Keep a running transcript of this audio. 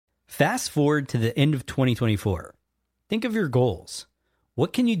Fast forward to the end of 2024. Think of your goals.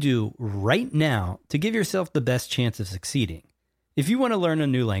 What can you do right now to give yourself the best chance of succeeding? If you want to learn a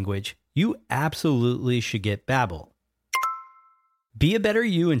new language, you absolutely should get Babbel. Be a better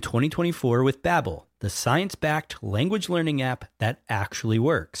you in 2024 with Babbel, the science-backed language learning app that actually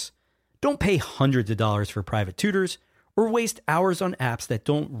works. Don't pay hundreds of dollars for private tutors or waste hours on apps that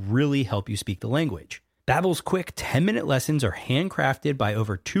don't really help you speak the language. Babbel's quick 10-minute lessons are handcrafted by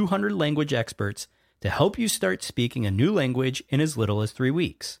over 200 language experts to help you start speaking a new language in as little as 3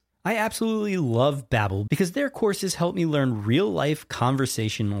 weeks. I absolutely love Babbel because their courses help me learn real-life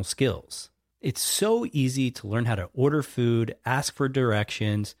conversational skills. It's so easy to learn how to order food, ask for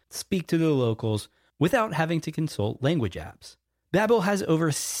directions, speak to the locals without having to consult language apps. Babbel has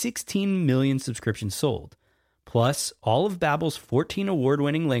over 16 million subscriptions sold. Plus, all of Babbel's 14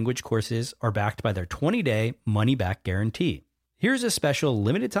 award-winning language courses are backed by their 20-day money-back guarantee. Here's a special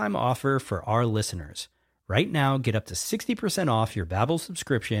limited-time offer for our listeners. Right now, get up to 60% off your Babbel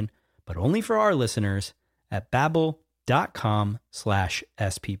subscription, but only for our listeners at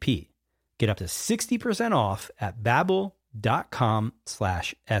babbel.com/SPP. Get up to 60% off at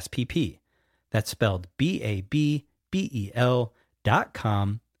babbel.com/SPP. That's spelled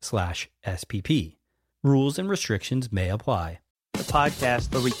BABBEL.com/SPP. Rules and restrictions may apply. The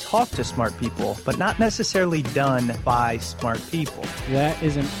podcast where we talk to smart people, but not necessarily done by smart people. That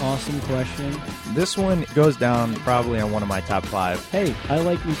is an awesome question. This one goes down probably on one of my top 5. Hey, I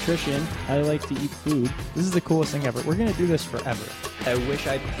like nutrition. I like to eat food. This is the coolest thing ever. We're going to do this forever. I wish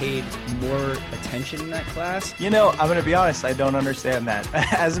I paid more attention in that class. You know, I'm going to be honest, I don't understand that.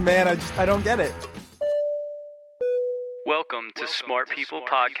 As a man, I don't get it. Welcome to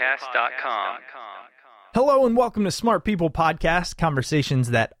smartpeoplepodcast.com. Hello and welcome to Smart People Podcast, conversations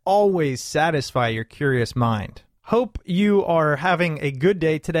that always satisfy your curious mind. Hope you are having a good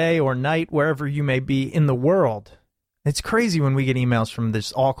day today or night, wherever you may be in the world. It's crazy when we get emails from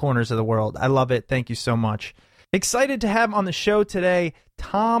all corners of the world. I love it. Thank you so much. Excited to have on the show today,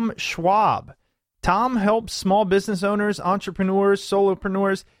 Tom Schwab. Tom helps small business owners, entrepreneurs,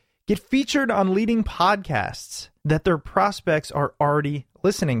 solopreneurs get featured on leading podcasts that their prospects are already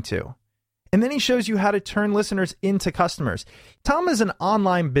listening to. And then he shows you how to turn listeners into customers. Tom is an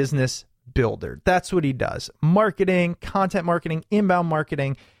online business builder. That's what he does. Marketing, content marketing, inbound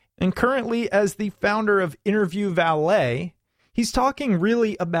marketing. And currently, as the founder of Interview Valet, he's talking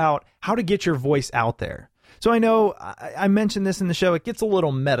really about how to get your voice out there. So I know I mentioned this in the show. It gets a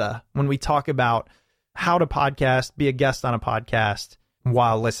little meta when we talk about how to podcast, be a guest on a podcast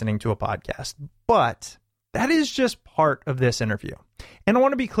while listening to a podcast. But that is just part of this interview. And I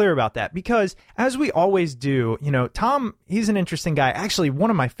want to be clear about that because as we always do, Tom, he's an interesting guy. Actually,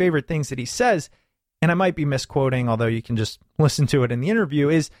 one of my favorite things that he says, and I might be misquoting, although you can just listen to it in the interview,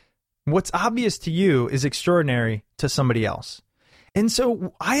 is what's obvious to you is extraordinary to somebody else. And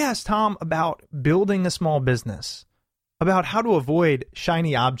so I asked Tom about building a small business, about how to avoid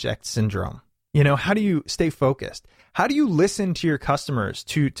shiny object syndrome. How do you stay focused? How do you listen to your customers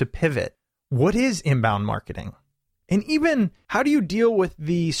to pivot? What is inbound marketing? And even how do you deal with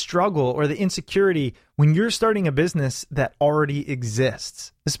the struggle or the insecurity when you're starting a business that already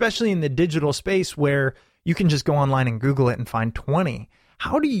exists, especially in the digital space where you can just go online and Google it and find 20?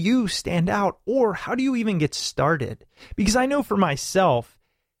 How do you stand out, or how do you even get started? Because I know for myself,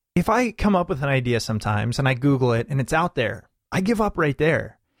 if I come up with an idea sometimes and I Google it and it's out there, I give up right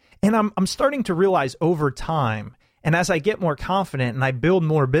there. And I'm starting to realize over time, and as I get more confident and I build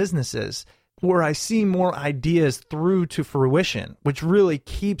more businesses, where I see more ideas through to fruition, which really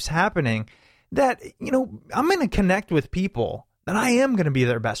keeps happening, that, I'm going to connect with people that I am going to be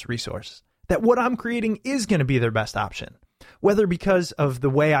their best resource, that what I'm creating is going to be their best option, whether because of the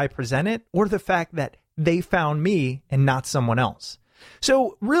way I present it or the fact that they found me and not someone else.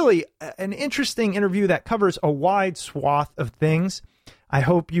 So really an interesting interview that covers a wide swath of things. I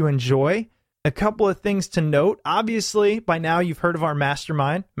hope you enjoy. A couple of things to note. Obviously, by now you've heard of our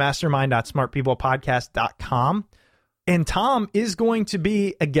mastermind, mastermind.smartpeoplepodcast.com. And Tom is going to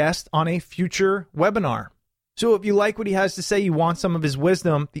be a guest on a future webinar. So if you like what he has to say, you want some of his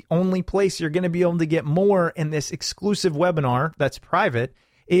wisdom, the only place you're going to be able to get more in this exclusive webinar that's private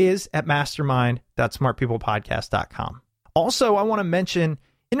is at mastermind.smartpeoplepodcast.com. Also, I want to mention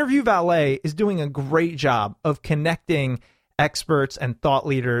Interview Valet is doing a great job of connecting experts and thought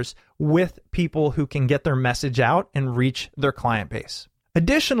leaders with people who can get their message out and reach their client base.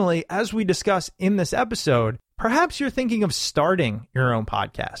 Additionally, as we discuss in this episode, perhaps you're thinking of starting your own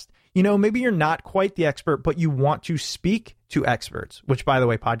podcast. Maybe you're not quite the expert, but you want to speak to experts, which, by the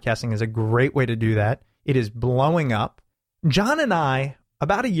way, podcasting is a great way to do that. It is blowing up. John and I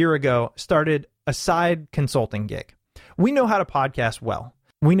about a year ago, started a side consulting gig. We know how to podcast well.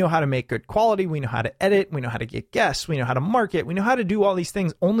 We know how to make good quality. We know how to edit. We know how to get guests. We know how to market. We know how to do all these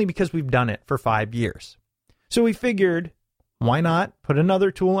things only because we've done it for 5 years. So we figured, why not put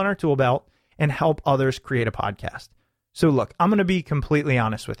another tool in our tool belt and help others create a podcast? So look, I'm going to be completely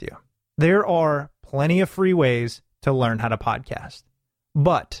honest with you. There are plenty of free ways to learn how to podcast.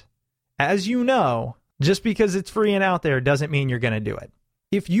 But as you know, just because it's free and out there doesn't mean you're going to do it.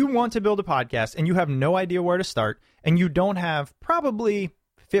 If you want to build a podcast and you have no idea where to start and you don't have probably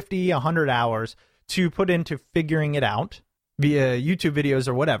 50, 100 hours to put into figuring it out via YouTube videos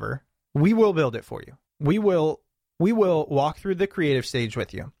or whatever, we will build it for you. We will walk through the creative stage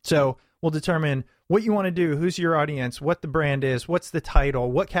with you. So we'll determine what you want to do, who's your audience, what the brand is, what's the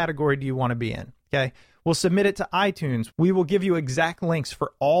title, what category do you want to be in, okay? We'll submit it to iTunes. We will give you exact links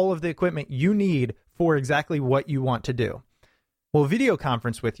for all of the equipment you need for exactly what you want to do. We'll video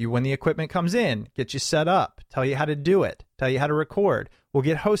conference with you when the equipment comes in, get you set up, tell you how to do it, tell you how to record. We'll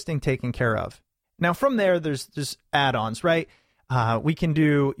get hosting taken care of. Now, from there, there's just add-ons, right? We can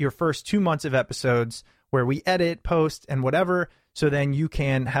do your first 2 months of episodes where we edit, post, and whatever, so then you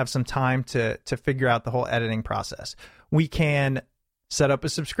can have some time to figure out the whole editing process. We can set up a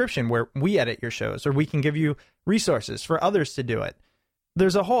subscription where we edit your shows, or we can give you resources for others to do it.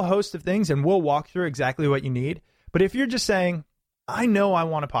 There's a whole host of things, and we'll walk through exactly what you need. But if you're just saying, I know I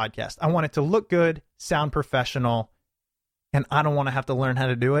want a podcast, I want it to look good, sound professional, and I don't want to have to learn how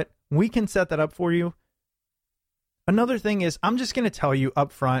to do it, we can set that up for you. Another thing is, I'm just going to tell you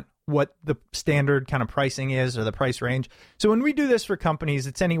up front what the standard kind of pricing is, or the price range. So when we do this for companies,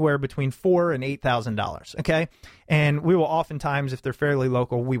 it's anywhere between $4,000 and $8,000. Okay. And we will oftentimes, if they're fairly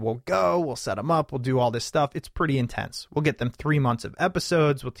local, we'll set them up. We'll do all this stuff. It's pretty intense. We'll get them 3 months of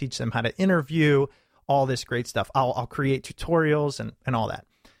episodes. We'll teach them how to interview, all this great stuff. I'll create tutorials and all that.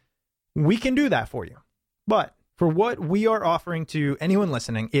 We can do that for you. But for what we are offering to anyone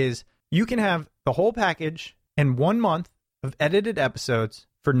listening is you can have the whole package and 1 month of edited episodes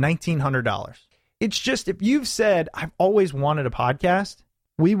for $1,900. It's just, if you've said, I've always wanted a podcast,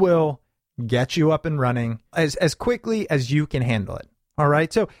 we will get you up and running as quickly as you can handle it. All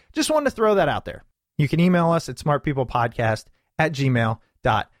right. So just wanted to throw that out there. You can email us at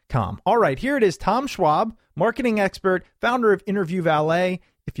smartpeoplepodcast@gmail.com. All right. Here it is. Tom Schwab, marketing expert, founder of Interview Valet.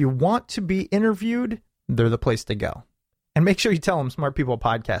 If you want to be interviewed, they're the place to go. And make sure you tell them Smart People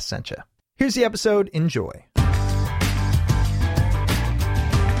Podcast sent you. Here's the episode. Enjoy.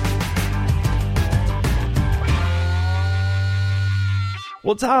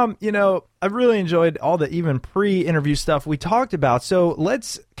 Well, Tom, I've really enjoyed all the even pre-interview stuff we talked about. So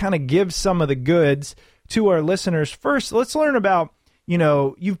let's kind of give some of the goods to our listeners. First, let's learn about,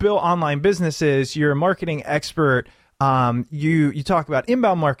 you've built online businesses. You're a marketing expert. You talk about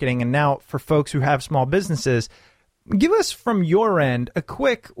inbound marketing. And now for folks who have small businesses, give us from your end a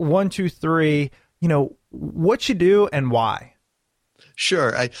quick 1, 2, 3, what you do and why.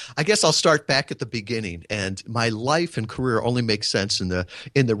 Sure. I guess I'll start back at the beginning, and my life and career only makes sense in the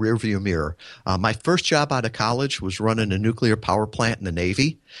rearview mirror. My first job out of college was running a nuclear power plant in the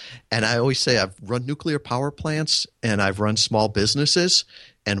Navy, and I always say I've run nuclear power plants and I've run small businesses,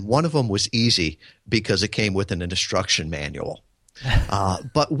 and one of them was easy because it came with an instruction manual.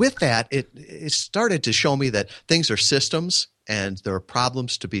 But with that, it started to show me that things are systems and there are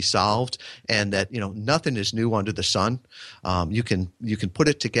problems to be solved, and that nothing is new under the sun. You can put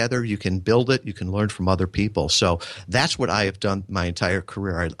it together, you can build it, you can learn from other people. So that's what I have done my entire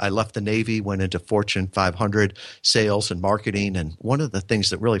career. I left the Navy, went into Fortune 500 sales and marketing, and one of the things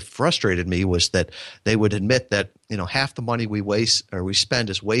that really frustrated me was that they would admit that half the money we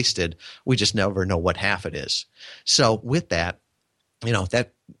spend is wasted. We just never know what half it is. So with that,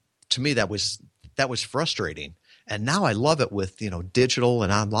 that to me that was frustrating. And now I love it with, digital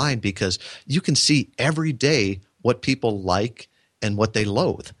and online, because you can see every day what people like and what they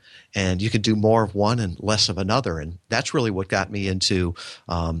loathe. And you can do more of one and less of another. And that's really what got me into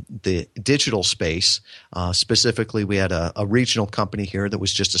the digital space. Specifically, we had a regional company here that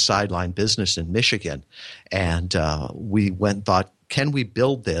was just a sideline business in Michigan. And we went and thought, can we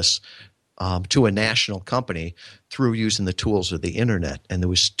build this to a national company through using the tools of the internet? And there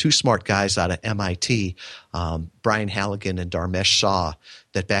was 2 smart guys out of MIT, Brian Halligan and Dharmesh Shah,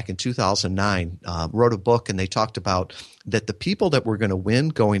 that back in 2009 wrote a book, and they talked about that the people that were going to win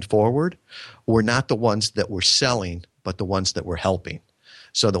going forward were not the ones that were selling, but the ones that were helping.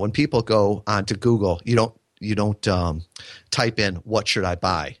 So that when people go onto Google, you don't type in what should I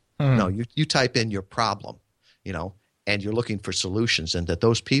buy. No, you type in your problem, and you're looking for solutions, and that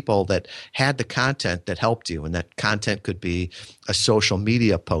those people that had the content that helped you, and that content could be a social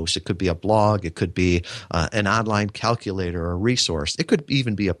media post, it could be a blog, it could be an online calculator or a resource, it could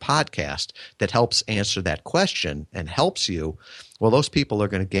even be a podcast that helps answer that question and helps you. Well, those people are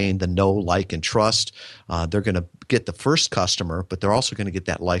going to gain the know, like, and trust. They're going to get the first customer, but they're also going to get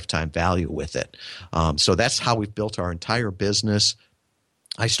that lifetime value with it. So that's how we've built our entire business.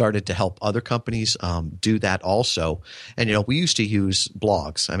 I started to help other companies do that also. And, we used to use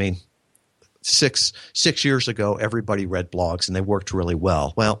blogs. I mean, six years ago, everybody read blogs and they worked really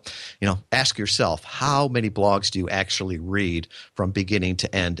well. Well, ask yourself, how many blogs do you actually read from beginning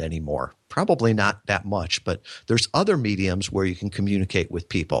to end anymore? Probably not that much, but there's other mediums where you can communicate with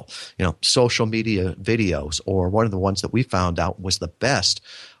people. Social media videos, or one of the ones that we found out was the best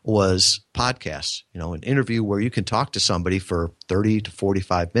was podcasts. An interview where you can talk to somebody for 30 to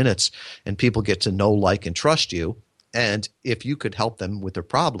 45 minutes and people get to know, like, and trust you. And if you could help them with their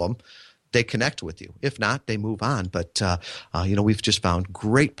problem, they connect with you. If not, they move on. But we've just found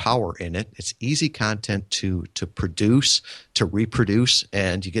great power in it. It's easy content to produce, to reproduce,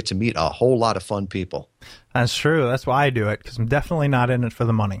 and you get to meet a whole lot of fun people. That's true. That's why I do it, because I'm definitely not in it for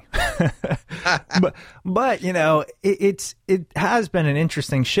the money. but it has been an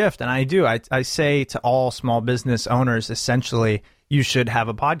interesting shift, and I say to all small business owners, essentially, you should have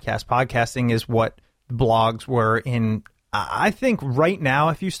a podcast. Podcasting is what blogs were in. I think right now,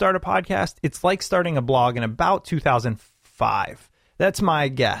 if you start a podcast, it's like starting a blog in about 2005. That's my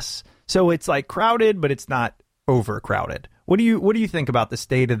guess. So it's like crowded, but it's not overcrowded. What do you think about the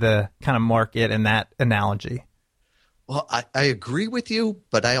state of the kind of market and that analogy? Well, I agree with you,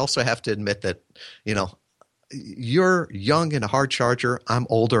 but I also have to admit that, you're young and a hard charger. I'm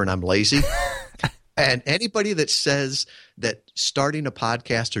older and I'm lazy. And anybody that says that starting a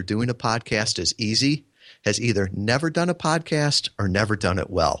podcast or doing a podcast is easy has either never done a podcast or never done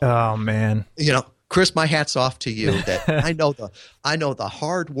it well. Oh, man. Chris, my hat's off to you that I know the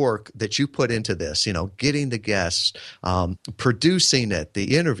hard work that you put into this, getting the guests, producing it,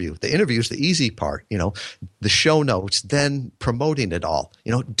 the interview. The interview is the easy part, the show notes, then promoting it all.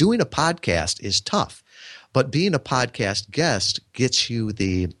 Doing a podcast is tough, but being a podcast guest gets you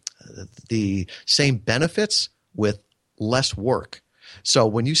the same benefits with less work. So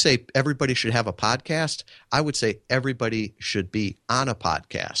when you say everybody should have a podcast, I would say everybody should be on a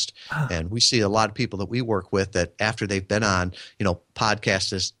podcast. And we see a lot of people that we work with that after they've been on,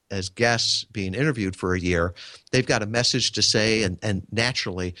 podcasts as guests being interviewed for a year, they've got a message to say, and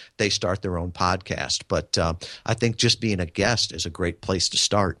naturally they start their own podcast. But I think just being a guest is a great place to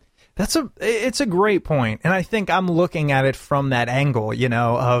start. It's a great point. And I think I'm looking at it from that angle,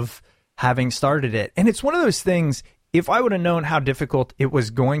 of having started it. And it's one of those things. If I would have known how difficult it was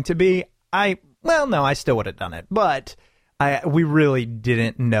going to be, I still would have done it. But we really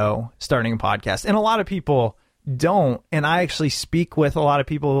didn't know starting a podcast. And a lot of people don't. And I actually speak with a lot of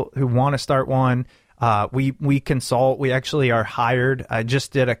people who want to start one. We consult. We actually are hired. I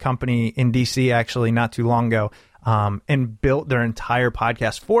just did a company in DC actually not too long ago, and built their entire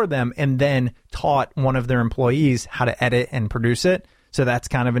podcast for them, and then taught one of their employees how to edit and produce it. So that's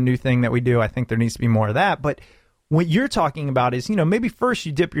kind of a new thing that we do. I think there needs to be more of that. But what you're talking about is, maybe first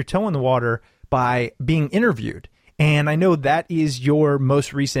you dip your toe in the water by being interviewed. And I know that is your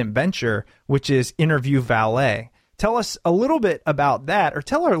most recent venture, which is Interview Valet. Tell us a little bit about that, or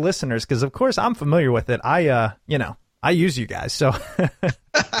tell our listeners, because of course I'm familiar with it. I use you guys. So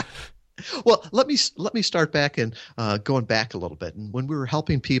Well, let me start back and going back a little bit. And when we were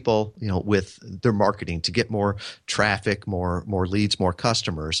helping people, with their marketing to get more traffic, more leads, more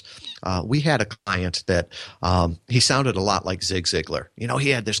customers, we had a client that he sounded a lot like Zig Ziglar. He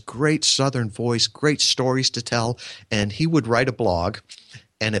had this great Southern voice, great stories to tell, and he would write a blog,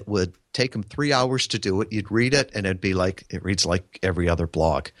 and it would take him 3 hours to do it. You'd read it, and it'd be like, it reads like every other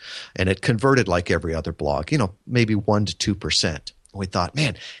blog, and it converted like every other blog, maybe 1% to 2%. We thought,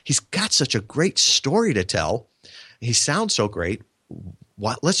 man, he's got such a great story to tell. He sounds so great.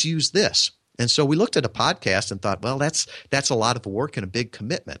 Let's use this. And so we looked at a podcast and thought, well, that's a lot of work and a big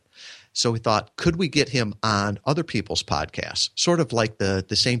commitment. So we thought, could we get him on other people's podcasts? Sort of like the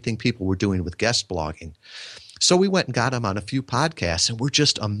same thing people were doing with guest blogging. So we went and got him on a few podcasts, and we're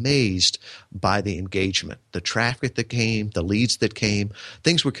just amazed by the engagement, the traffic that came, the leads that came.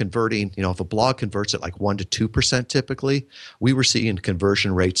 Things were converting. If a blog converts at like 1% to 2% typically, we were seeing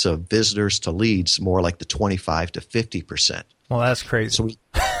conversion rates of visitors to leads more like the 25 to 50%. Well, that's crazy. So we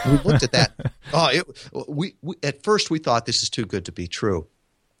looked at that. We at first we thought this is too good to be true.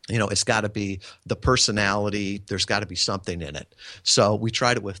 It's got to be the personality. There's got to be something in it. So we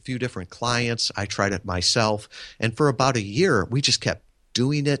tried it with a few different clients. I tried it myself. And for about a year, we just kept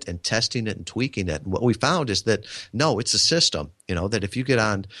doing it and testing it and tweaking it. And what we found is that, no, it's a system, that if you get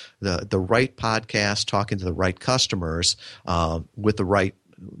on the right podcast, talking to the right customers with the right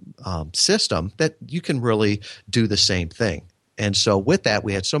system, that you can really do the same thing. And so with that,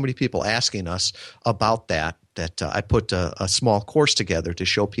 we had so many people asking us about that I put a small course together to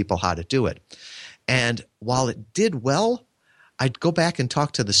show people how to do it. And while it did well, I'd go back and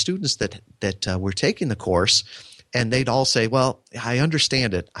talk to the students that were taking the course, and they'd all say, well, I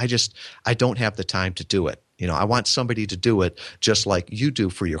understand it. I don't have the time to do it. I want somebody to do it just like you do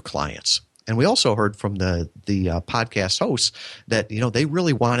for your clients. And we also heard from the podcast hosts that, they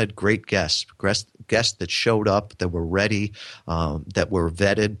really wanted great guests that showed up, that were ready, that were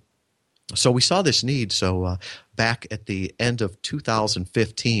vetted. So we saw this need. So back at the end of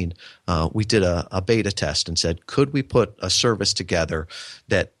 2015, we did a beta test and said, could we put a service together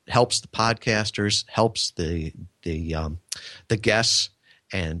that helps the podcasters, helps the guests,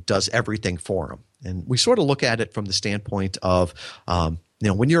 and does everything for them? And we sort of look at it from the standpoint of,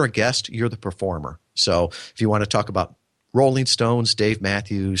 when you're a guest, you're the performer. So if you want to talk about Rolling Stones, Dave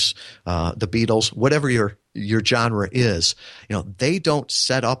Matthews, the Beatles, whatever your genre is, they don't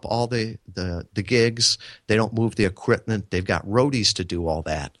set up all the gigs. They don't move the equipment. They've got roadies to do all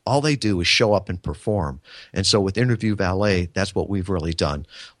that. All they do is show up and perform. And so with Interview Valet, that's what we've really done.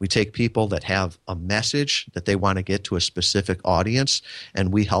 We take people that have a message that they want to get to a specific audience,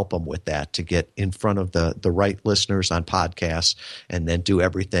 and we help them with that to get in front of the right listeners on podcasts, and then do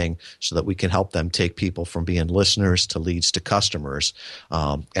everything so that we can help them take people from being listeners to leads to customers,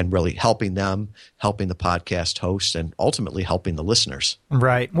 and really helping them, helping the podcast hosts, and ultimately helping the listeners.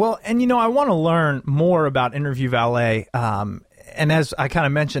 Right. Well, and I want to learn more about Interview Valet. And as I kind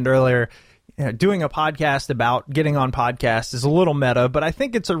of mentioned earlier, doing a podcast about getting on podcasts is a little meta, but I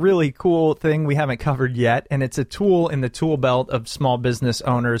think it's a really cool thing we haven't covered yet. And it's a tool in the tool belt of small business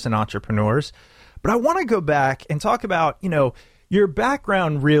owners and entrepreneurs. But I want to go back and talk about, your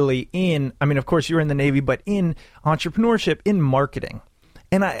background really in, of course you're in the Navy, but in entrepreneurship, in marketing.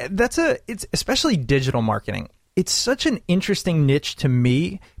 And it's especially digital marketing. It's such an interesting niche to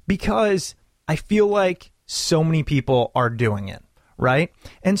me because I feel like so many people are doing it, right?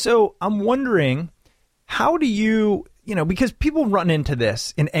 And so I'm wondering, how do you, because people run into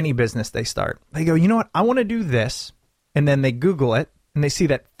this in any business they start. They go, you know what, I want to do this. And then they Google it and they see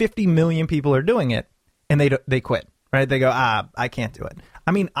that 50 million people are doing it, and they quit, right? They go, I can't do it.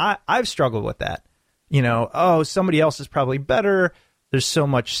 I've struggled with that. Somebody else is probably better. There's so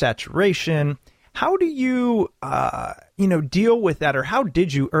much saturation. How do you, deal with that? Or how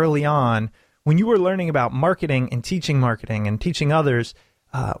did you early on when you were learning about marketing and teaching others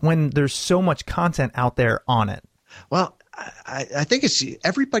when there's so much content out there on it? Well, I think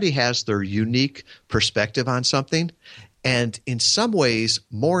everybody has their unique perspective on something. And in some ways,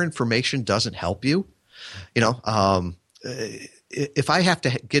 more information doesn't help you. If I have to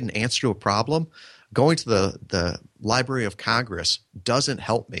get an answer to a problem, going to the Library of Congress doesn't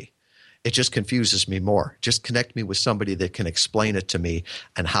help me. It just confuses me more. Just connect me with somebody that can explain it to me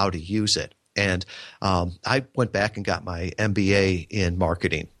and how to use it. And I went back and got my MBA in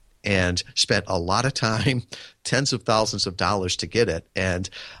marketing and spent a lot of time, tens of thousands of dollars to get it. And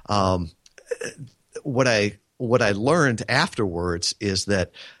what I learned afterwards is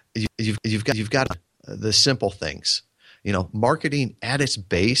that you've got the simple things. Marketing at its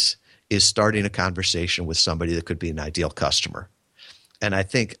base is starting a conversation with somebody that could be an ideal customer. And I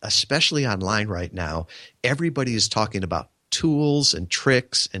think especially online right now, everybody is talking about tools and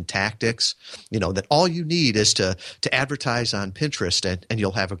tricks and tactics, that all you need is to advertise on Pinterest and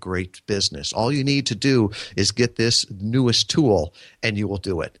you'll have a great business. All you need to do is get this newest tool and you will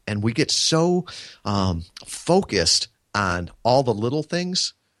do it. And we get so focused on all the little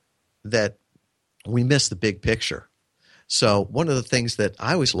things that we miss the big picture. So one of the things that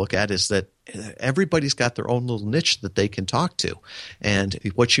I always look at is that everybody's got their own little niche that they can talk to. And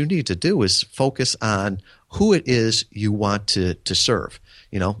what you need to do is focus on who it is you want to serve.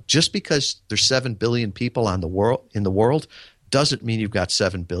 Just because there's 7 billion people in the world doesn't mean you've got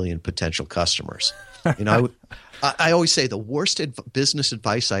 7 billion potential customers. I always say the worst business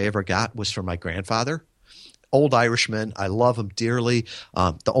advice I ever got was from my grandfather. Old Irishman. I love him dearly.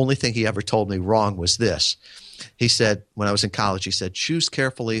 The only thing he ever told me wrong was this. He said, when I was in college, he said, choose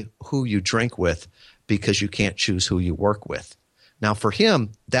carefully who you drink with because you can't choose who you work with. Now, for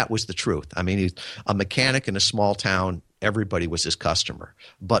him, that was the truth. He's a mechanic in a small town. Everybody was his customer.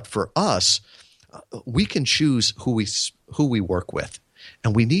 But for us, we can choose who we work with.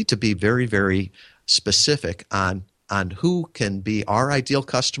 And we need to be very, very specific on who can be our ideal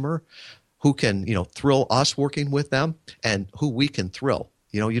customer, who can, thrill us working with them, and who we can thrill.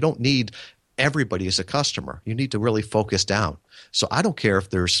 You don't need everybody as a customer. You need to really focus down. So I don't care if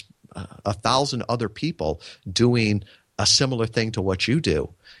there's 1,000 other people doing a similar thing to what you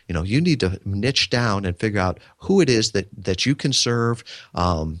do. You need to niche down and figure out who it is that you can serve.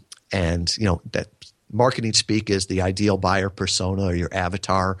 That marketing speak is the ideal buyer persona or your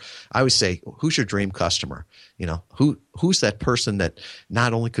avatar. I always say, who's your dream customer? Who's that person that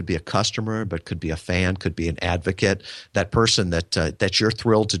not only could be a customer, but could be a fan, could be an advocate, that person that you're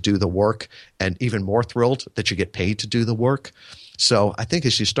thrilled to do the work, and even more thrilled that you get paid to do the work. So I think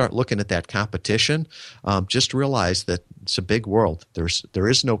as you start looking at that competition, just realize that it's a big world. There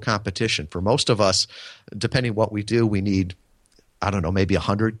is no competition. For most of us, depending what we do, we need, maybe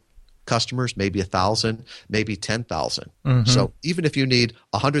 100 customers, maybe 1,000, maybe 10,000. Mm-hmm. So even if you need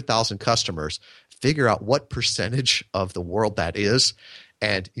 100,000 customers, figure out what percentage of the world that is,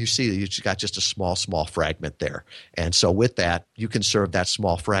 and you see that you've got just a small fragment there. And so with that, you can serve that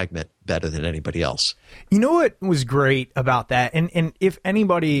small fragment better than anybody else. You know what was great about that? And if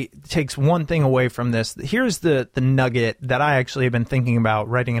anybody takes one thing away from this, here's the nugget that I actually have been thinking about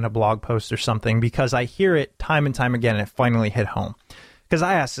writing in a blog post or something, because I hear it time and time again, and it finally hit home. Because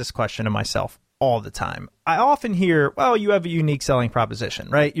I ask this question to myself all the time. I often hear, well, you have a unique selling proposition,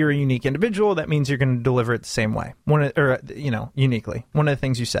 right? You're a unique individual. That means you're going to deliver it the same way, uniquely. One of the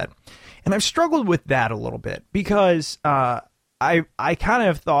things you said. And I've struggled with that a little bit because I kind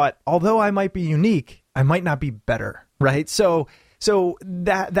of thought, although I might be unique, I might not be better, right? So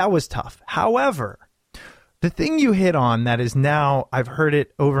that was tough. However, the thing you hit on that is now, I've heard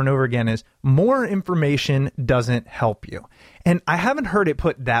it over and over again, is more information doesn't help you. And I haven't heard it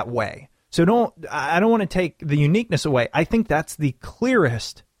put that way. So I don't want to take the uniqueness away. I think that's the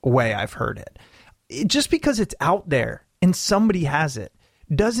clearest way I've heard it. Just because it's out there and somebody has it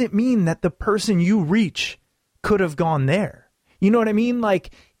doesn't mean that the person you reach could have gone there. You know what I mean? Like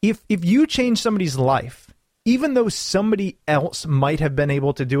if you change somebody's life, even though somebody else might have been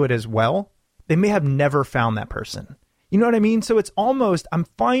able to do it as well, they may have never found that person. You know what I mean? So it's almost, I'm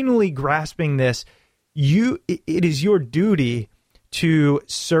finally grasping this. It is your duty to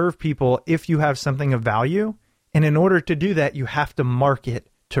serve people if you have something of value. And in order to do that, you have to market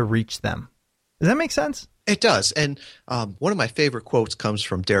to reach them. Does that make sense? It does. And one of my favorite quotes comes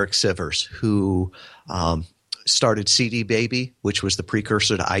from Derek Sivers, who started CD Baby, which was the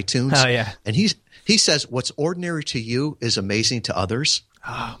precursor to iTunes. Oh, yeah. And he says, what's ordinary to you is amazing to others.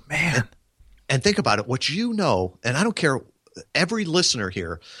 Oh, man. And think about it. What you know, and I don't care, every listener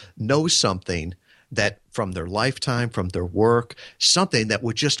here knows something that from their lifetime, from their work, something that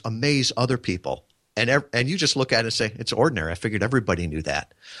would just amaze other people. And you just look at it and say, it's ordinary. I figured everybody knew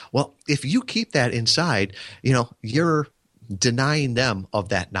that. Well, if you keep that inside, you're denying them of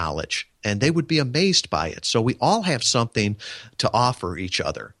that knowledge, and they would be amazed by it. So we all have something to offer each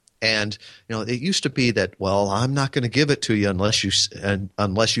other. And, it used to be that, well, I'm not going to give it to you unless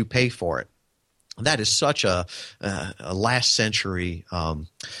you pay for it. That is such a last century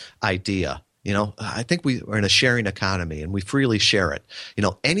idea. I think we are in a sharing economy, and we freely share it.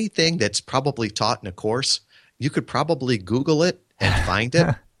 Anything that's probably taught in a course, you could probably Google it and find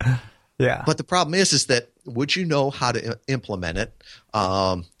it. Yeah. But the problem is that would you know how to implement it?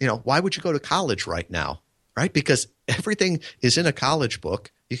 Why would you go to college right now? Right? Because everything is in a college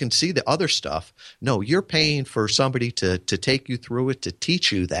book. You can see the other stuff. No, you're paying for somebody to take you through it, to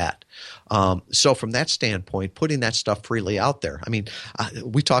teach you that. So from that standpoint, putting that stuff freely out there. I mean,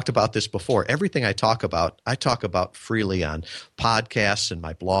 we talked about this before. Everything I talk about freely on podcasts and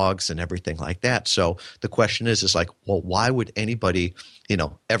my blogs and everything like that. So the question is like, well, why would anybody,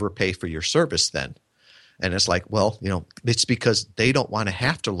 ever pay for your service then? And it's like, well, it's because they don't want to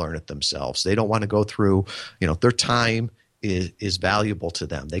have to learn it themselves. They don't want to go through, their time is valuable to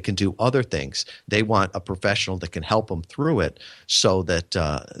them. They can do other things. They want a professional that can help them through it so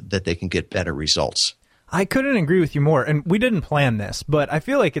that they can get better results. I couldn't agree with you more. And we didn't plan this, but I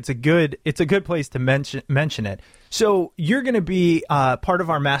feel like it's a good place to mention it. So you're going to be part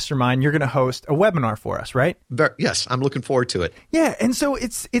of our mastermind. You're going to host a webinar for us, right? Yes, I'm looking forward to it. Yeah, and so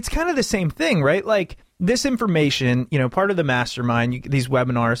it's kind of the same thing, right? Like this information, part of the mastermind, these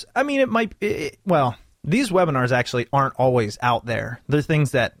webinars. I mean, these webinars actually aren't always out there. They're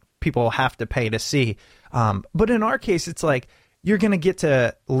things that people have to pay to see. But in our case, it's like you're going to get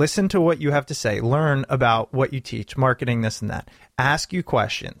to listen to what you have to say, learn about what you teach, marketing, this and that, ask you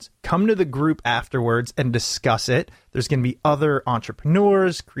questions, come to the group afterwards and discuss it. There's going to be other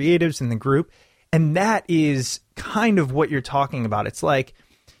entrepreneurs, creatives in the group. And that is kind of what you're talking about. It's like,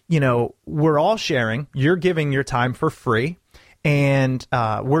 you know, we're all sharing. You're giving your time for free, and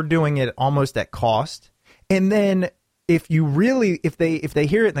we're doing it almost at cost. And then if they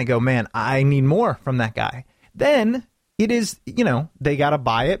hear it and they go, man, I need more from that guy, then it is, you know, they got to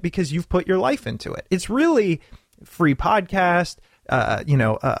buy it because you've put your life into it. It's really free podcast,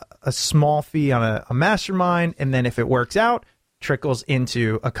 a small fee on a mastermind. And then if it works out, trickles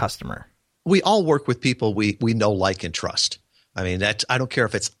into a customer. We all work with people we know, like, and trust. I mean, I don't care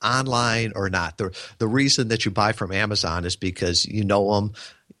if it's online or not. The reason that you buy from Amazon is because you know them,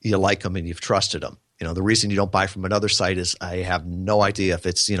 you like them, and you've trusted them. You know, the reason you don't buy from another site is I have no idea if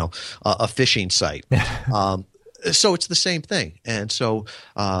it's, a phishing site. So it's the same thing. And so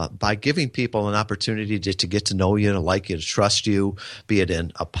by giving people an opportunity to get to know you, to like you, to trust you, be it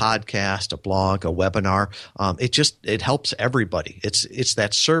in a podcast, a blog, a webinar, it helps everybody. It's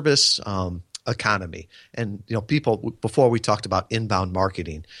that service economy. And, people, before we talked about inbound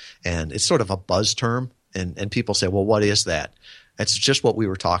marketing, and it's sort of a buzz term, and people say, well, what is that? It's just what we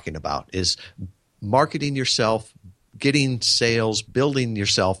were talking about, is marketing yourself, getting sales, building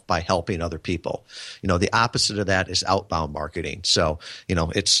yourself by helping other people. The opposite of that is outbound marketing. So,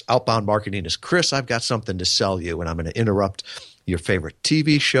 it's outbound marketing is, Chris, I've got something to sell you, and I'm going to interrupt your favorite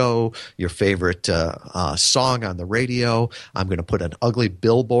TV show, your favorite song on the radio. I'm going to put an ugly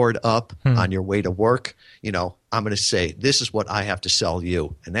billboard up on your way to work. I'm going to say, this is what I have to sell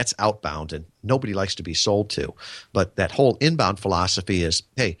you. And that's outbound, and nobody likes to be sold to. But that whole inbound philosophy is,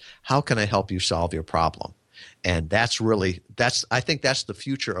 hey, how can I help you solve your problem? And I think that's the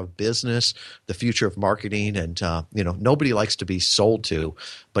future of business, the future of marketing. And, nobody likes to be sold to,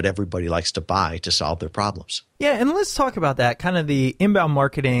 but everybody likes to buy to solve their problems. Yeah. And let's talk about that, kind of the inbound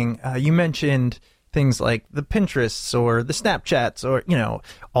marketing. You mentioned things like the Pinterests or the Snapchats or,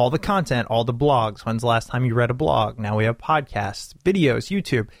 all the content, all the blogs. When's the last time you read a blog? Now we have podcasts, videos,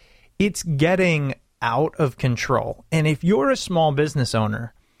 YouTube. It's getting out of control. And if you're a small business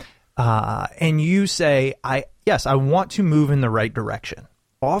owner, and you say, I want to move in the right direction,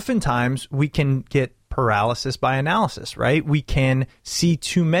 oftentimes we can get paralysis by analysis, right? We can see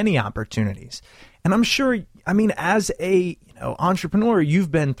too many opportunities. And I'm sure, as a entrepreneur,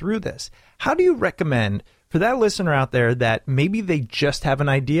 you've been through this. How do you recommend for that listener out there that maybe they just have an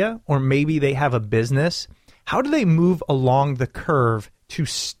idea, or maybe they have a business? How do they move along the curve to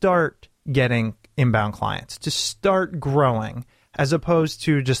start getting inbound clients, to start growing, as opposed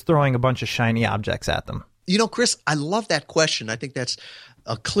to just throwing a bunch of shiny objects at them? Chris, I love that question. I think that's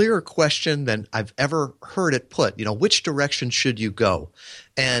a clearer question than I've ever heard it put. Which direction should you go?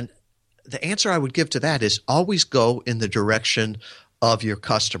 And the answer I would give to that is always go in the direction of your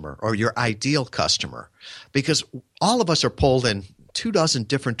customer or your ideal customer, because all of us are pulled in 24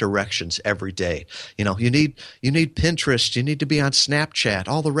 different directions every day. You need Pinterest, you need to be on Snapchat,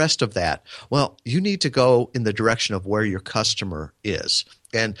 all the rest of that. Well, you need to go in the direction of where your customer is.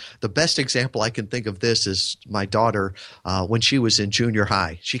 And the best example I can think of this is my daughter, when she was in junior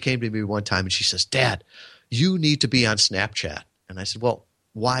high. She came to me one time and she says, Dad, you need to be on Snapchat. And I said, well,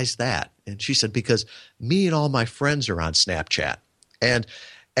 why is that? And she said, because me and all my friends are on Snapchat. And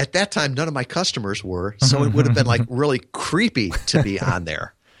at that time, none of my customers were, so it would have been like really creepy to be on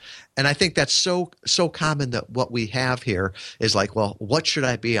there. And I think that's so common, that what we have here is like, well, what should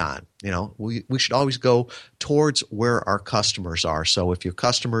I be on? We should always go towards where our customers are. So if your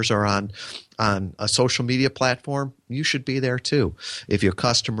customers are on a social media platform, you should be there too. If your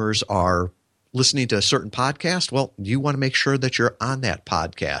customers are listening to a certain podcast, well, you want to make sure that you're on that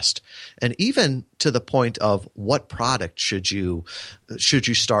podcast. And even to the point of what product should you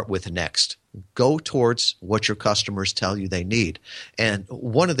start with next? Go towards what your customers tell you they need. And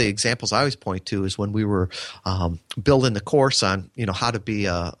one of the examples I always point to is when we were building the course on how to be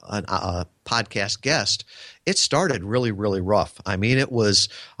a podcast guest. It started really, really rough. It was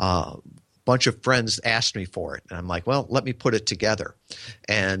a bunch of friends asked me for it, and I'm like, well, let me put it together.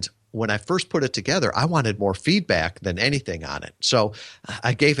 And when I first put it together, I wanted more feedback than anything on it. So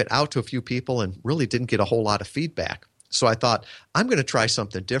I gave it out to a few people and really didn't get a whole lot of feedback. So I thought, I'm going to try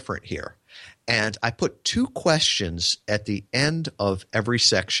something different here. And I put 2 questions at the end of every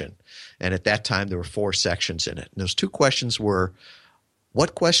section. And at that time, there were 4 sections in it. And those 2 questions were,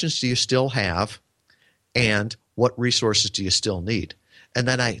 what questions do you still have? And what resources do you still need? And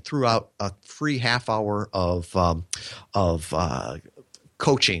then I threw out a free half hour of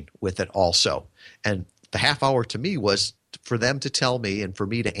coaching with it also. And the half hour to me was for them to tell me and for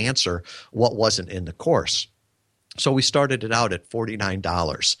me to answer what wasn't in the course. So we started it out at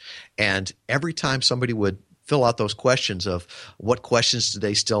 $49. And every time somebody would fill out those questions of what questions do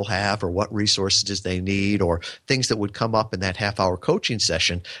they still have, or what resources they need, or things that would come up in that half-hour coaching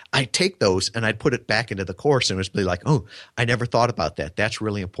session. I'd take those and I'd put it back into the course, and it would be like, oh, I never thought about that. That's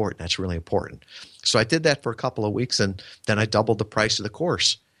really important. That's really important. So I did that for a couple of weeks, and then I doubled the price of the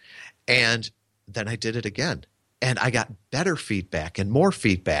course. And then I did it again. And I got better feedback and more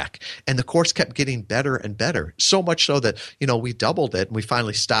feedback. And the course kept getting better and better. So much so that, we doubled it, and we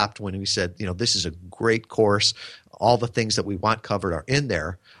finally stopped when we said, this is a great course. All the things that we want covered are in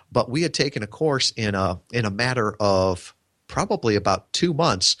there. But we had taken a course in a matter of probably about 2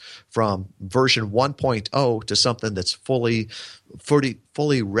 months from version 1.0 to something that's fully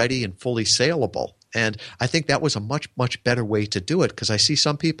ready and fully saleable. And I think that was a much, much better way to do it, because I see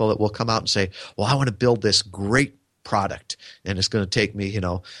some people that will come out and say, well, I want to build this great product, and it's going to take me,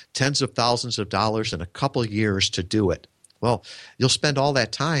 tens of thousands of dollars and a couple of years to do it. Well, you'll spend all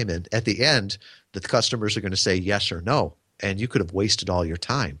that time, and at the end, the customers are going to say yes or no, and you could have wasted all your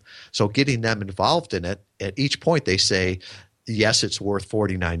time. So getting them involved in it, at each point they say, yes, it's worth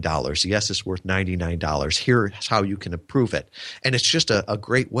 $49. Yes, it's worth $99. Here's how you can improve it. And it's just a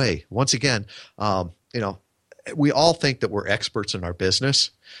great way. Once again, we all think that we're experts in our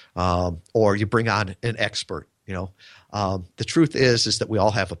business, or you bring on an expert. The truth is that we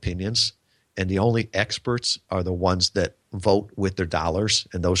all have opinions, and the only experts are the ones that vote with their dollars,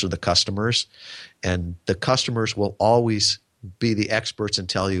 and those are the customers. And the customers will always be the experts and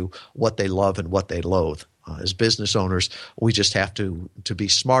tell you what they love and what they loathe. As business owners, we just have to be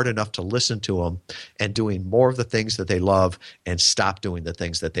smart enough to listen to them and doing more of the things that they love and stop doing the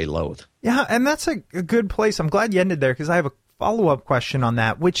things that they loathe. Yeah, and that's a good place. I'm glad you ended there, because I have a follow-up question on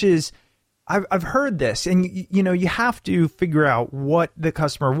that, which is, I've heard this, and you have to figure out what the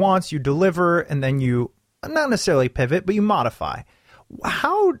customer wants, you deliver, and then you not necessarily pivot, but you modify.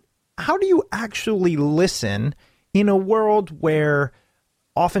 How do you actually listen in a world where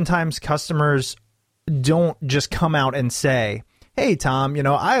oftentimes customers don't just come out and say, hey, Tom,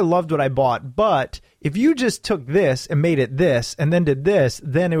 I loved what I bought, but if you just took this and made it this and then did this,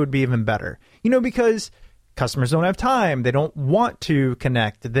 then it would be even better. Because customers don't have time. They don't want to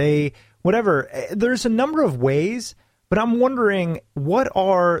connect. Whatever. There's a number of ways, but I'm wondering, what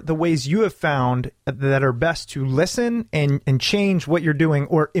are the ways you have found that are best to listen and change what you're doing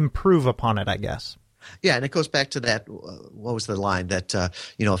or improve upon it, I guess? Yeah, and it goes back to that. What was the line that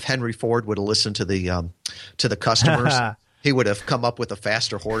if Henry Ford would have listened to the customers, he would have come up with a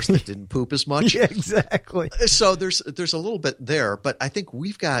faster horse that didn't poop as much. Yeah, exactly. So there's a little bit there, but I think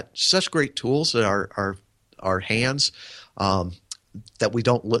we've got such great tools at our hands that we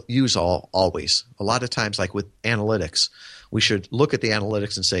don't use always. A lot of times, like with analytics, we should look at the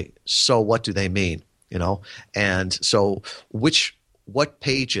analytics and say, so what do they mean? And so what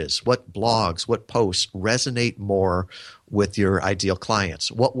pages, what blogs, what posts resonate more with your ideal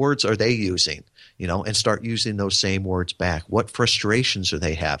clients? What words are they using? And start using those same words back. What frustrations are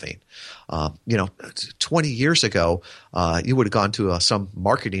they having? 20 years ago, you would have gone to some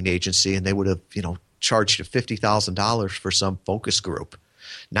marketing agency and they would have, charged you $50,000 for some focus group.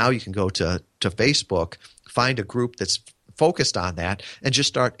 Now you can go to Facebook, find a group that's focused on that, and just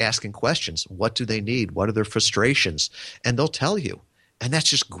start asking questions. What do they need? What are their frustrations? And they'll tell you. And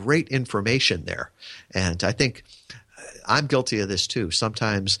that's just great information there. And I think I'm guilty of this too.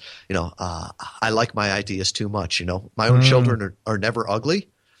 Sometimes, I like my ideas too much. My own children are never ugly.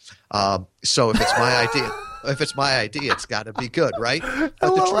 So if it's my idea, it's got to be good, right?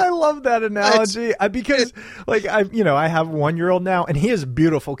 I love that analogy because, I have a 1-year-old now, and he is a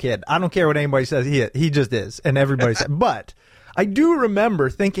beautiful kid. I don't care what anybody says. He just is, and everybody says. But I do remember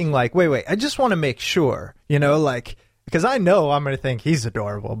thinking, wait, I just want to make sure, because I know I'm going to think he's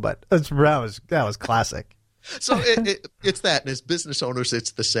adorable. But that was classic. So it's that, and as business owners,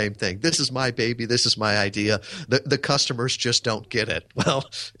 it's the same thing. This is my baby. This is my idea. The customers just don't get it. Well,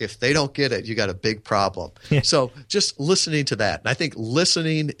 if they don't get it, you got a big problem. Yeah. So just listening to that, and I think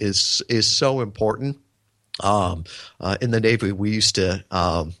listening is so important. In the Navy, we used to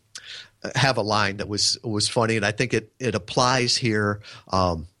have a line that was funny, and I think it applies here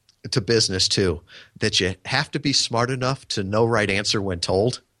to business too. That you have to be smart enough to know right answer when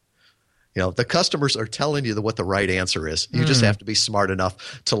told. The customers are telling you what the right answer is. You just have to be smart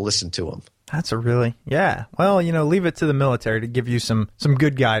enough to listen to them. That's yeah. Well, leave it to the military to give you some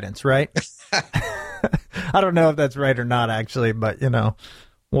good guidance, right? I don't know if that's right or not, actually, but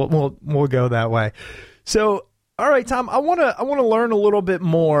we'll go that way. So, all right, Tom, I want to learn a little bit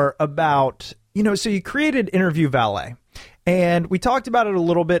more about so you created Interview Valet, and we talked about it a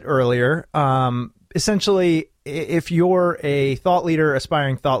little bit earlier. essentially, if you're a thought leader,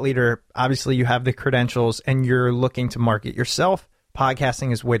 aspiring thought leader, obviously you have the credentials and you're looking to market yourself.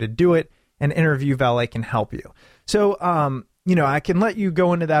 Podcasting is a way to do it, and Interview Valet can help you. So, I can let you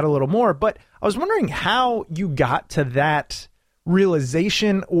go into that a little more, but I was wondering how you got to that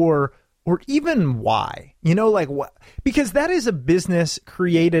realization or even why, like what, because that is a business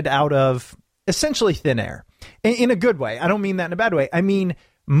created out of essentially thin air in a good way. I don't mean that in a bad way. I mean,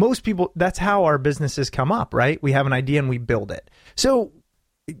 most people, that's how our businesses come up, right? We have an idea and we build it. So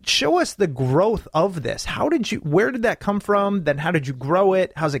show us the growth of this. Where did that come from? Then how did you grow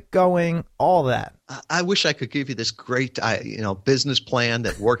it? How's it going? All that. I wish I could give you this great, business plan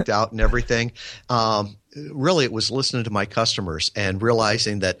that worked out and everything. Really, it was listening to my customers and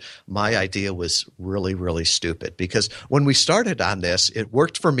realizing that my idea was really, really stupid. Because when we started on this, it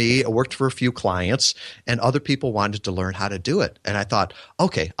worked for me, it worked for a few clients, and other people wanted to learn how to do it. And I thought,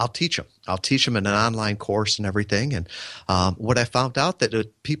 okay, I'll teach them. I'll teach them in an online course and everything. And what I found out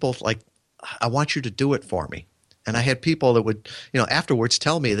that people like, I want you to do it for me. And I had people that would, afterwards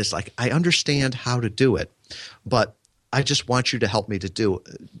tell me this, like, I understand how to do it, but I just want you to help me to do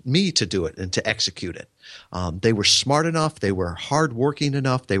it and to execute it. They were smart enough. They were hardworking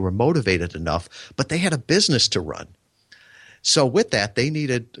enough. They were motivated enough, but they had a business to run. So with that, they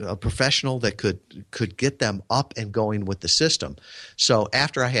needed a professional that could get them up and going with the system. So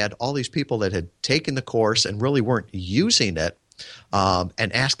after I had all these people that had taken the course and really weren't using it,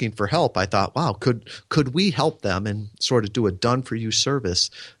 and asking for help, I thought, wow, could we help them and sort of do a done-for-you service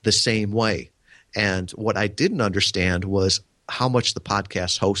the same way? And what I didn't understand was how much the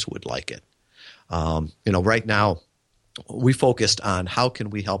podcast host would like it. Right now, we focused on how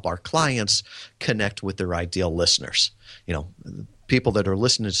can we help our clients connect with their ideal listeners, people that are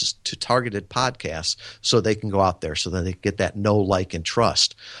listening to targeted podcasts so they can go out there so that they get that know, like, and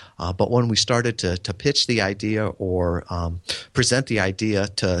trust. But when we started to pitch the idea or present the idea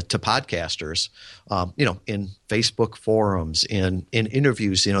to podcasters, in Facebook forums, in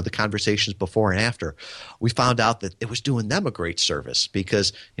interviews, the conversations before and after, we found out that it was doing them a great service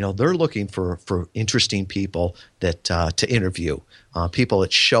because, they're looking for interesting people that to interview, people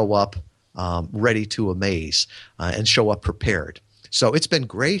that show up ready to amaze and show up prepared. So it's been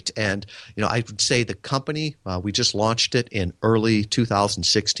great. And, I would say the company, we just launched it in early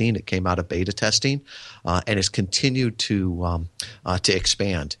 2016. It came out of beta testing and has continued to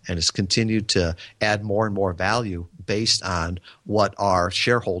expand and has continued to add more and more value based on what our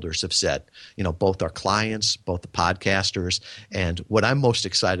shareholders have said, both our clients, both the podcasters. And what I'm most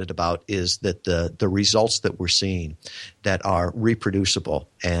excited about is that the results that we're seeing that are reproducible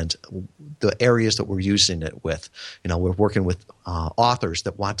and the areas that we're using it with. We're working with authors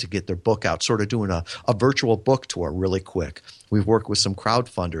that want to get their book out, sort of doing a virtual book tour really quick. We've worked with some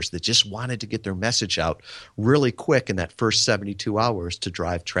crowdfunders that just wanted to get their message out really quick in that first 72 hours to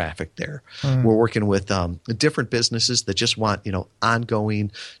drive traffic there. We're working with different businesses that just want,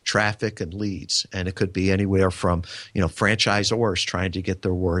 ongoing traffic and leads. And it could be anywhere from, franchisors trying to get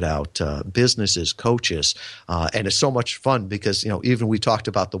their word out, businesses, coaches. And it's so much fun because, even we talked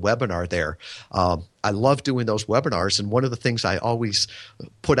about the webinar there. I love doing those webinars. And one of the things I always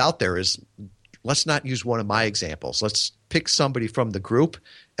put out there is, let's not use one of my examples. Let's pick somebody from the group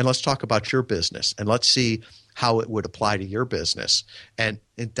and let's talk about your business and let's see how it would apply to your business. And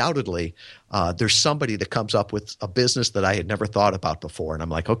undoubtedly, there's somebody that comes up with a business that I had never thought about before. And I'm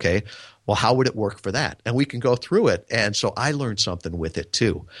like, okay, well, how would it work for that? And we can go through it. And so I learned something with it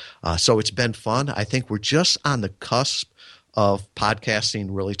too. So it's been fun. I think we're just on the cusp of podcasting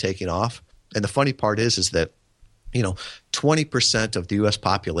really taking off. And the funny part is that 20% of the U.S.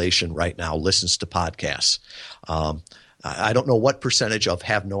 population right now listens to podcasts. I don't know what percentage of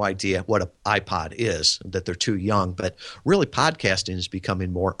have no idea what an iPod is, that they're too young, but really podcasting is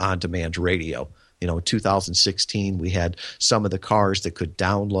becoming more on-demand radio. In 2016, we had some of the cars that could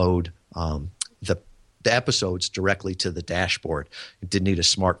download the episodes directly to the dashboard. It didn't need a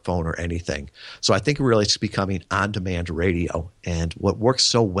smartphone or anything. So I think really it's becoming on-demand radio. And what works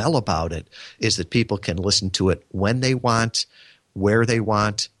so well about it is that people can listen to it when they want, where they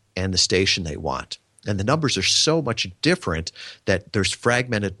want, and the station they want. And the numbers are so much different that there's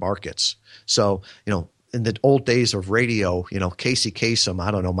fragmented markets. So, in the old days of radio, Casey Kasem, I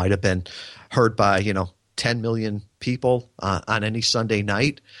don't know, might have been heard by, 10 million people on any Sunday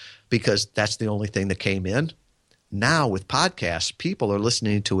night, because that's the only thing that came in. Now with podcasts, people are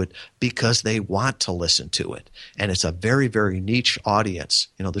listening to it because they want to listen to it. And it's a very, very niche audience.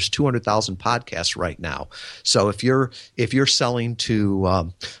 There's 200,000 podcasts right now. So if you're selling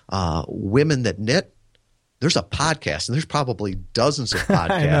to women that knit, there's a podcast, and there's probably dozens of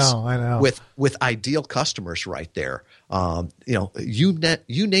podcasts I know. with ideal customers right there. You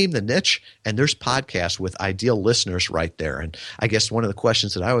name the niche, and there's podcasts with ideal listeners right there. And I guess one of the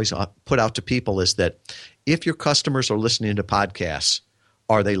questions that I always put out to people is that if your customers are listening to podcasts,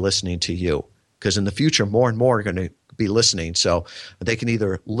 are they listening to you? Because in the future, more and more are going to be listening. So they can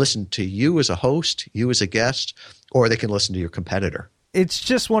either listen to you as a host, you as a guest, or they can listen to your competitor. It's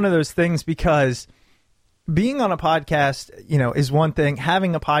just one of those things because being on a podcast, is one thing.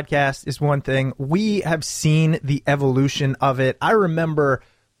 Having a podcast is one thing. We have seen the evolution of it. I remember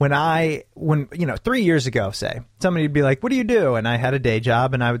when 3 years ago, say, somebody would be like, what do you do? And I had a day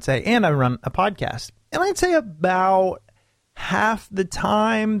job, and I would say, and I run a podcast. And I'd say about half the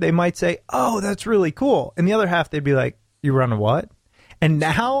time they might say, oh, that's really cool. And the other half, they'd be like, you run a what? And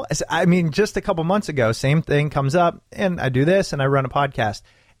now, just a couple months ago, same thing comes up, and I do this, and I run a podcast.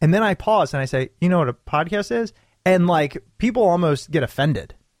 And then I pause and I say, you know what a podcast is? And people almost get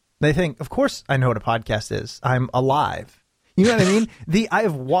offended. They think, of course I know what a podcast is. I'm alive. You know what I mean? I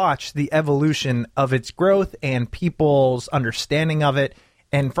have watched the evolution of its growth and people's understanding of it.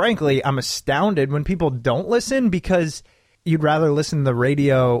 And frankly, I'm astounded when people don't listen because you'd rather listen to the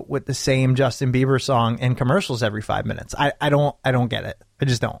radio with the same Justin Bieber song and commercials every 5 minutes. I don't get it. I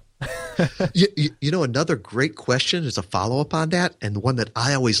just don't. Another great question is a follow-up on that, and the one that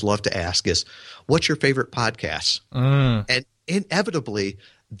I always love to ask is, what's your favorite podcast? And inevitably,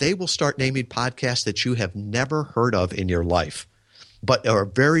 they will start naming podcasts that you have never heard of in your life, but are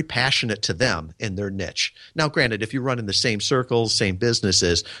very passionate to them in their niche. Now, granted, if you run in the same circles, same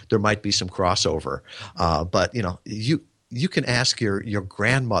businesses, there might be some crossover. But you can ask your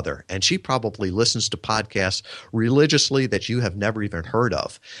grandmother, and she probably listens to podcasts religiously that you have never even heard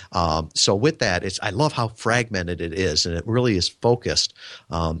of. So with that, I love how fragmented it is, and it really is focused.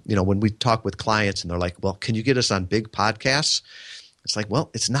 When we talk with clients and they're like, well, can you get us on big podcasts? It's like, well,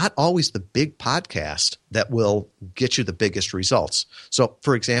 it's not always the big podcast that will get you the biggest results. So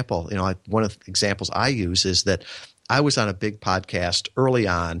for example, one of the examples I use is that I was on a big podcast early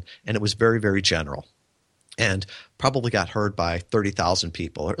on, and it was very, very general, and probably got heard by 30,000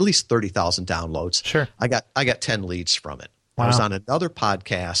 people, or at least 30,000 downloads. Sure. I got 10 leads from it. Wow. I was on another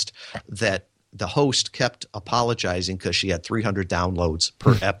podcast that the host kept apologizing because she had 300 downloads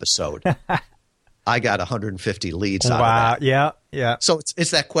per episode. I got 150 leads out of that. Yeah, yeah. So it's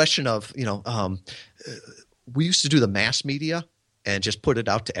that question of, we used to do the mass media and just put it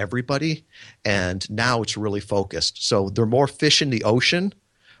out to everybody, and now it's really focused. So there are more fish in the ocean,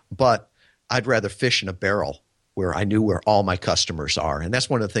 but I'd rather fish in a barrel where I knew where all my customers are. And that's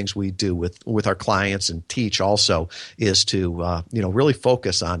one of the things we do with our clients and teach also is to, really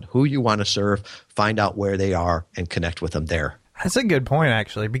focus on who you want to serve, find out where they are, and connect with them there. That's a good point,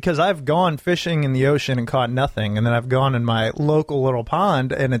 actually, because I've gone fishing in the ocean and caught nothing. And then I've gone in my local little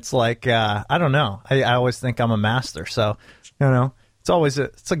pond, and it's like, I don't know. I always think I'm a master. So,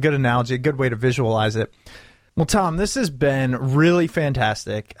 it's a good analogy, a good way to visualize it. Well, Tom, this has been really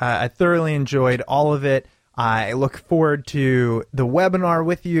fantastic. I thoroughly enjoyed all of it. I look forward to the webinar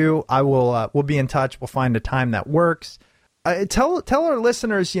with you. We'll be in touch. We'll find a time that works. Tell our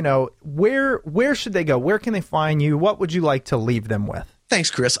listeners, where should they go? Where can they find you? What would you like to leave them with? Thanks,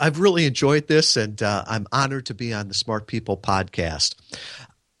 Chris. I've really enjoyed this, and I'm honored to be on the Smart People podcast.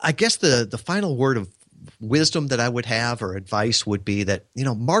 I guess the final word of wisdom that I would have or advice would be that,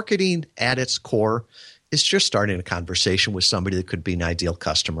 marketing at its core is just starting a conversation with somebody that could be an ideal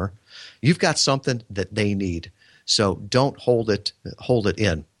customer. You've got something that they need, so don't hold it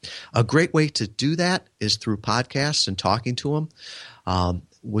in. A great way to do that is through podcasts and talking to them.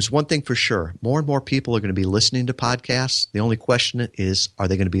 Was one thing for sure. More and more people are going to be listening to podcasts. The only question is, are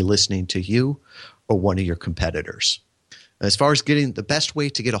they going to be listening to you or one of your competitors? As far as getting the best way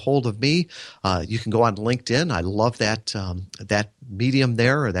to get a hold of me, you can go on LinkedIn. I love that medium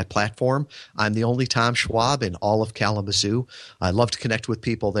there, or that platform. I'm the only Tom Schwab in all of Kalamazoo. I love to connect with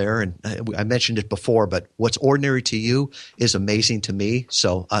people there, and I mentioned it before, but what's ordinary to you is amazing to me.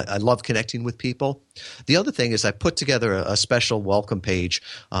 So I love connecting with people. The other thing is I put together a special welcome page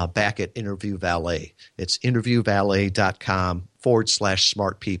back at Interview Valet. It's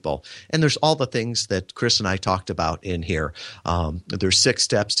interviewvalet.com/smart people. And there's all the things that Chris and I talked about in here. There's 6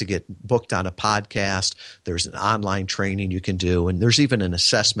 steps to get booked on a podcast. There's an online training you can do. And there's even an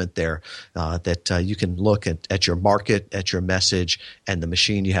assessment there that you can look at your market, at your message, and the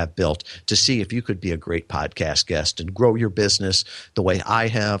machine you have built to see if you could be a great podcast guest and grow your business the way I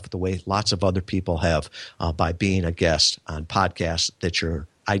have, the way lots of other people have by being a guest on podcasts that your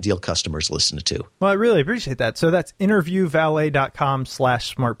ideal customers listen to. Well, I really appreciate that. So that's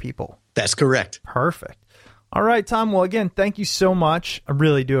interviewvalet.com/smart people. That's correct. Perfect. All right, Tom. Well, again, thank you so much. I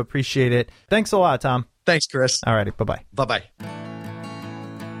really do appreciate it. Thanks a lot, Tom. Thanks, Chris. All righty. Bye-bye. Bye-bye.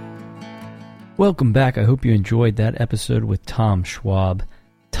 Welcome back. I hope you enjoyed that episode with Tom Schwab.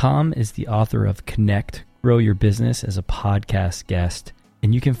 Tom is the author of Connect, Grow Your Business as a Podcast Guest,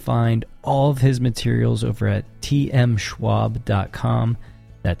 and you can find all of his materials over at tmschwab.com.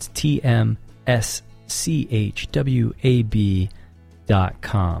 That's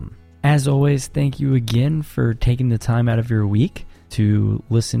tmschwab.com. As always, thank you again for taking the time out of your week to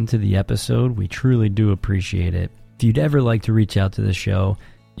listen to the episode. We truly do appreciate it. If you'd ever like to reach out to the show,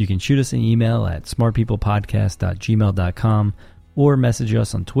 you can shoot us an email at smartpeoplepodcast.gmail.com or message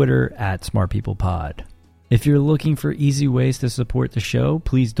us on Twitter at smartpeoplepod. If you're looking for easy ways to support the show,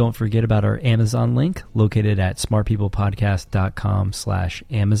 please don't forget about our Amazon link located at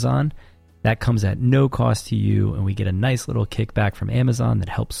smartpeoplepodcast.com/Amazon. That comes at no cost to you, and we get a nice little kickback from Amazon that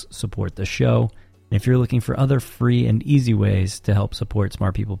helps support the show. And if you're looking for other free and easy ways to help support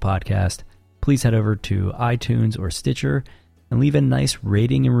Smart People Podcast, please head over to iTunes or Stitcher and leave a nice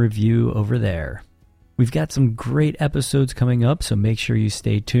rating and review over there. We've got some great episodes coming up, so make sure you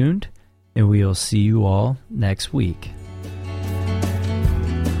stay tuned, and we'll see you all next week.